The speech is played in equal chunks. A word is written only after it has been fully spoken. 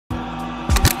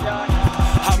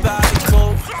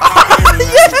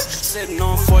sitting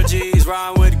on 4Gs,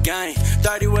 riding with the gang.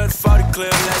 30 with a 40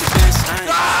 clip, let it dance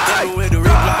hang. Hit with the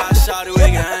reply, shot it with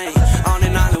a gang. On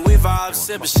an island, we vibe,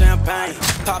 sipping champagne.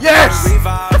 Pop Yes! a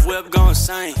revive, whip going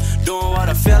insane. Doing what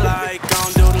I feel like,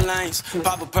 gon' do the lanes.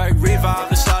 Pop a perk, revive,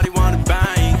 the shawty wanna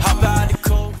bang. Hop out the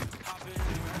coupe.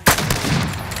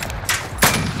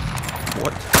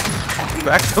 What?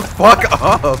 Back the fuck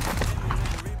up!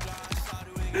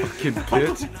 Fucking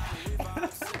bitch.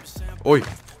 Oi!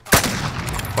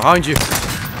 Behind you!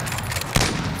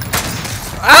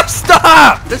 Ah,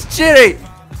 stop! That's cheating!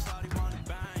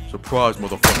 Surprise,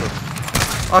 motherfucker.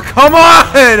 Oh, come on!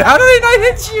 How did I not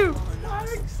hit you?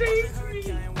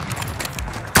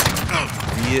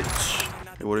 Bitch.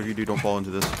 Hey, whatever you do, don't fall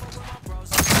into this.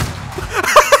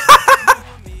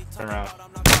 Turn around.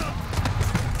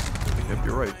 Yep,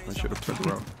 you're right. I should have turned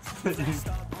around.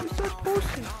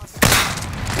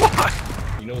 What?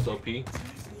 You know what's OP?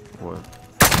 What?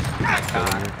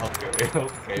 Okay,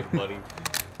 okay, buddy.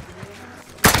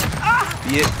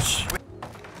 Bitch.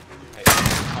 Hey,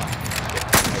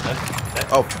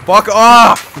 that's Oh, fuck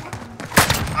off!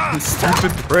 You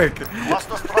stupid prick.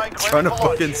 Trying to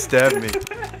fucking stab me.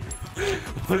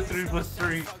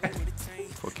 +3/+3.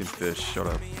 Fucking fish, shut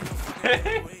up.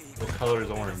 What color is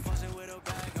orange?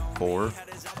 4.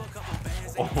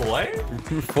 Oh, what?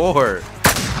 4. 4.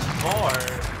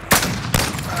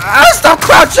 Ah, stop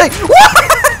crouching!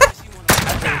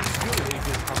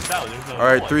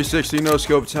 Alright, 360 no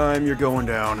scope time, you're going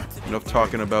down. Enough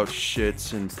talking about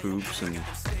shits and poops and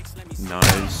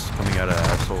knives coming out of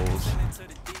assholes.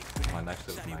 My knife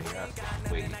doesn't need a ass.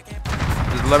 Wait.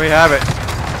 Just let me have it.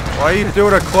 Why are you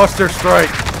doing a cluster strike?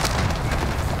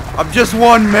 I'm just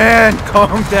one man,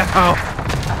 calm down.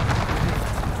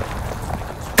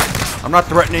 I'm not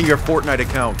threatening your Fortnite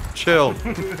account. Chill.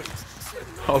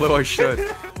 Although I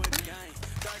should.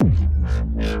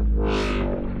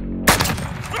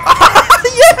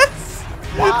 Yes!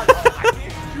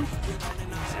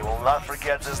 They will not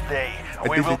forget this day.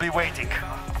 We will be waiting.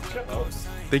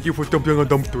 Thank you for dumping a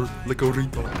dumpster like a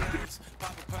retard.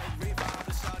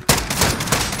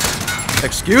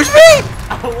 Excuse me?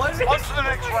 On to the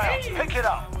next round. Pick it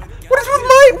up. What is with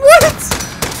my what?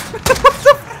 What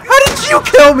the? How did you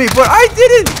kill me? But I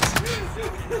didn't.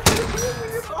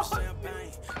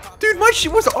 Dude, my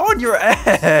shit was on your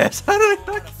ass. How did I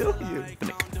not kill you?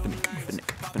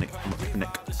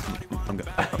 I'm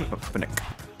gonna.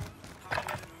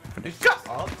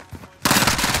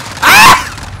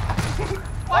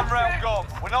 One round gone.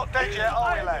 We're not dead yet,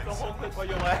 are we, lads? Oh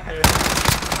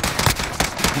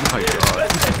my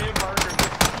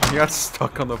god. You got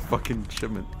stuck on the fucking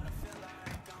shipment.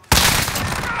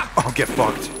 Oh, get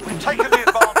fucked. We've taken the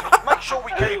advantage. Make sure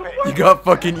we keep it. You got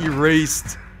fucking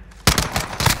erased.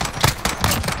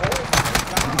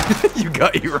 You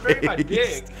got erased. My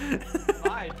dick.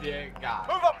 My dick got.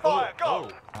 Move up fire. Go. Oh,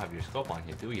 I have your scope on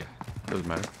here, do ya? Doesn't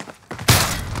matter.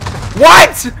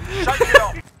 What? Shake it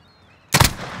off.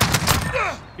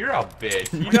 You're a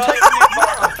bitch. You We've taken the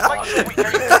advantage. Make sure we keep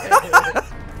it.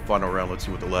 Final round, let's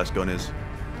see what the last gun is.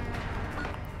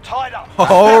 Tied up.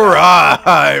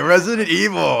 Alright, Resident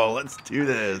Evil, let's do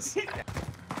this. Who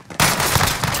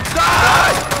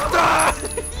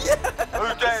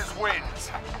dares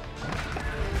wins?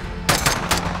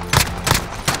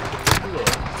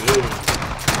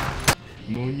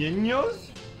 Muñeños?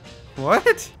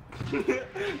 What?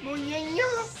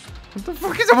 Muñeños? What the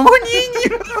fuck is a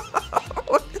moñiño?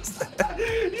 What is that?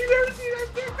 You never seen that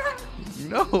TikTok?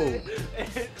 No.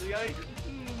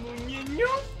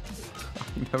 Muñeños?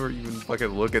 I never even fucking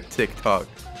look at TikTok.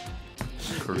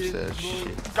 Curse that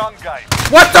shit. Gun game.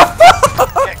 What the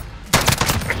fuck?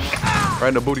 Right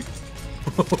in the booty.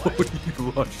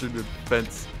 You launched into the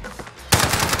fence.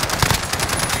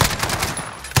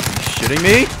 Are you shitting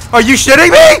me? Are you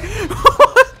shitting me?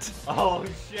 What? Oh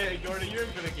shit, Jordan, you're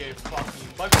gonna get fucking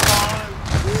fucked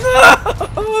No!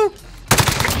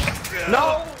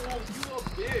 No! You a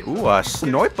bitch! Ooh, a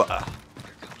sniper.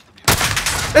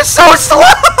 It's so slow!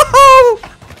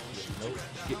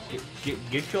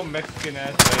 Get your Mexican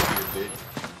ass back here, bitch.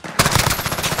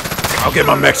 I'll get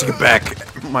my Mexican back.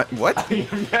 My what?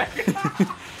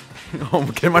 I'm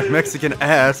getting my Mexican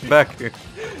ass back here.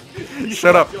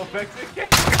 Shut up. Your Mexican?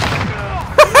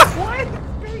 What?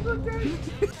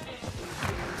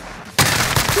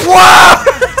 Wow!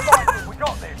 We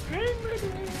got this.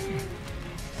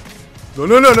 No,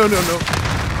 no, no, no, no, no.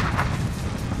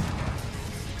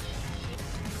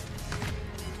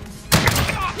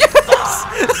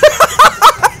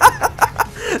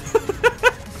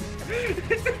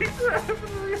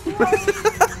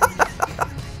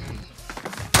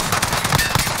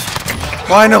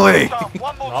 Finally!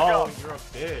 One more to Oh, go. you're a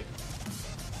bitch.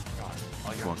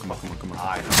 Come on, come on, come on, come on.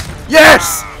 I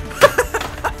Yes!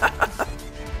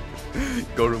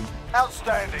 Go to him.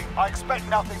 Outstanding. I expect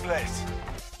nothing less.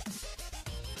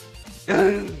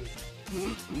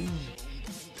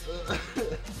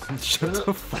 Shut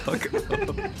the fuck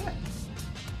up.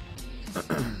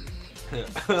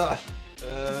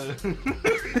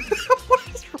 What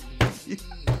is wrong with you?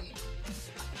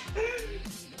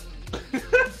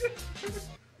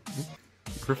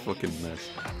 You're a fucking mess.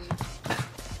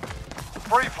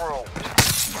 Free for all.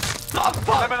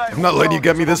 I'm not letting you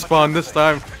get me this spawn this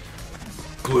time.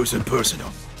 Close and personal.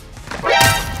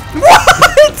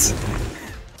 What?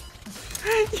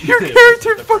 Your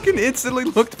character fucking instantly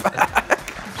looked back.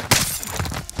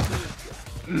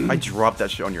 I dropped that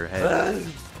shit on your head.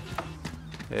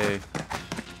 Hey.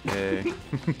 Hey.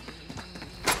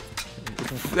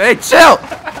 Hey, chill!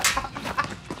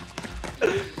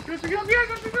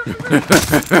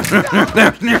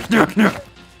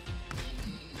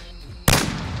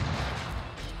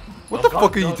 What the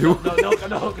fuck are you doing?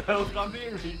 No, come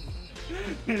here. He's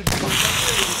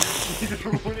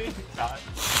ruining that.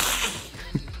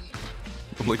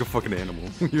 I'm like a fucking animal.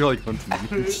 You're like hunting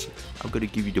me. I'm gonna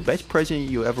give you the best present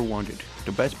you ever wanted.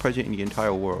 The best present in the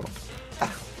entire world.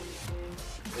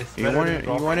 It's You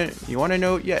wanna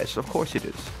know? Yes, of course it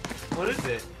is. What is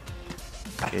it?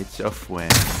 It's a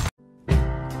friend.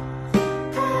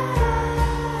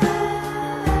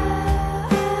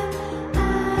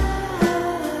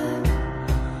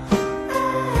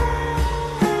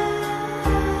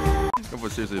 No,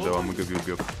 but seriously though, I'm gonna give you a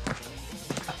gift.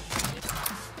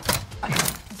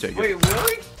 Take Wait, it.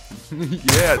 really?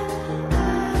 Yeah.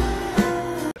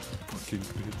 Fucking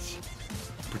bitch.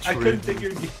 I couldn't think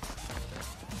you're.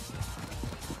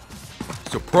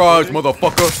 Surprise,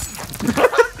 motherfucker!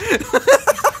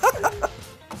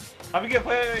 I'm gonna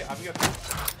play. I'm gonna.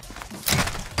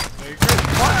 No, you're good.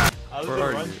 What? I was Where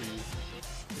gonna are run you? to you.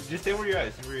 Just stay where you're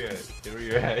at. Stay where you're at. Stay where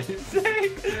you're at.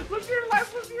 Look to your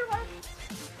left. Look to your left.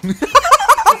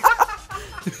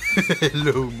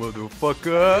 Hello,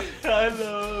 motherfucker.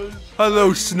 Hello.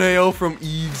 Hello, snail from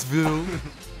Evesville.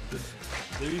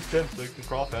 Maybe steps so you can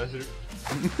crawl faster. Are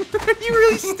you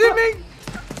really stimming?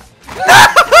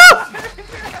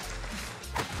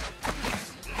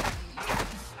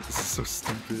 This is so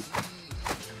stupid.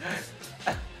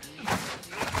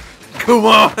 Come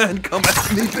on, come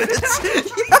at me, bitch.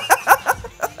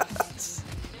 Yes.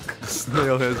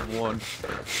 Snail has won.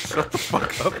 Shut the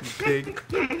fuck up, you pig.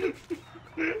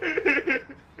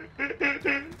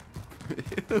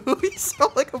 You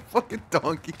sound like a fucking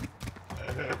donkey.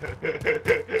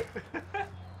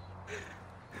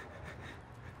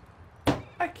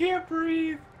 I can't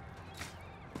breathe.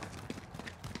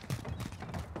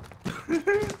 Where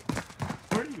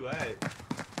are you at?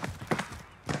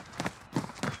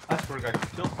 I swear to God, you're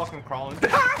still fucking crawling.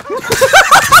 Right,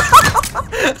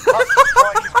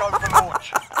 he's going for launch.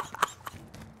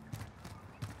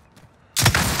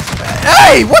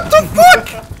 Hey, what the fuck?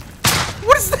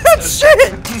 What is that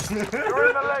shit? You're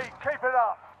in the lead. Keep it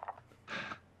up.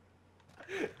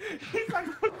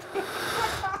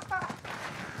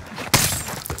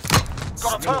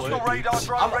 Got a personal radar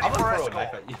drone ready I'm for gonna throw a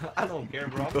knife escort. at you. I don't care,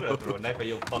 bro. I'm gonna throw a knife at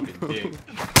your fucking dick.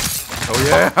 Oh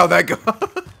yeah, how'd that go?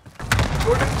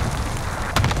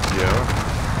 Yeah.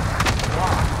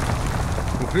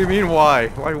 What do you mean why?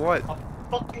 Why what? A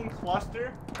fucking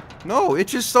cluster? No, it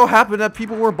just so happened that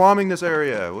people were bombing this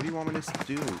area. What do you want me to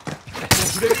do?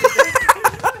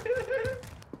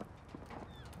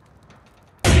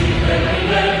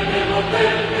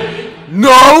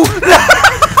 No!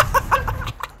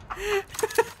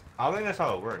 I don't think that's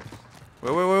how it works.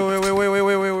 Wait. Wait,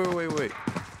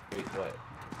 what?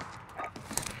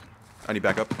 I need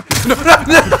backup.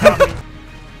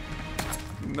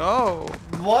 No.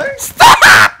 What?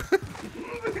 Stop!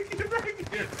 Get back here.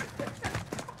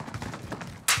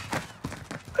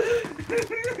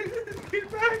 Get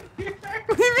back here.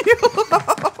 Leave me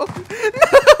alone!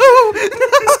 No!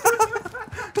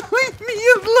 Leave me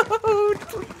alone,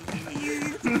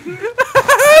 please!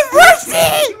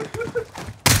 Mercy!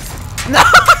 No!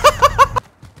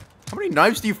 How many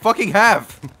knives do you fucking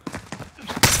have?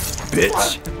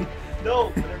 Bitch! No,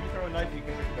 whenever you throw a knife, you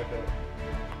can pick it back up.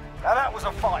 Now that was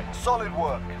a fight. Solid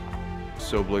work.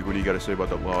 So, Blake, what do you gotta say about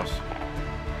that loss?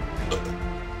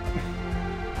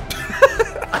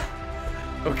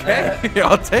 Okay,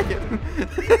 I'll take it.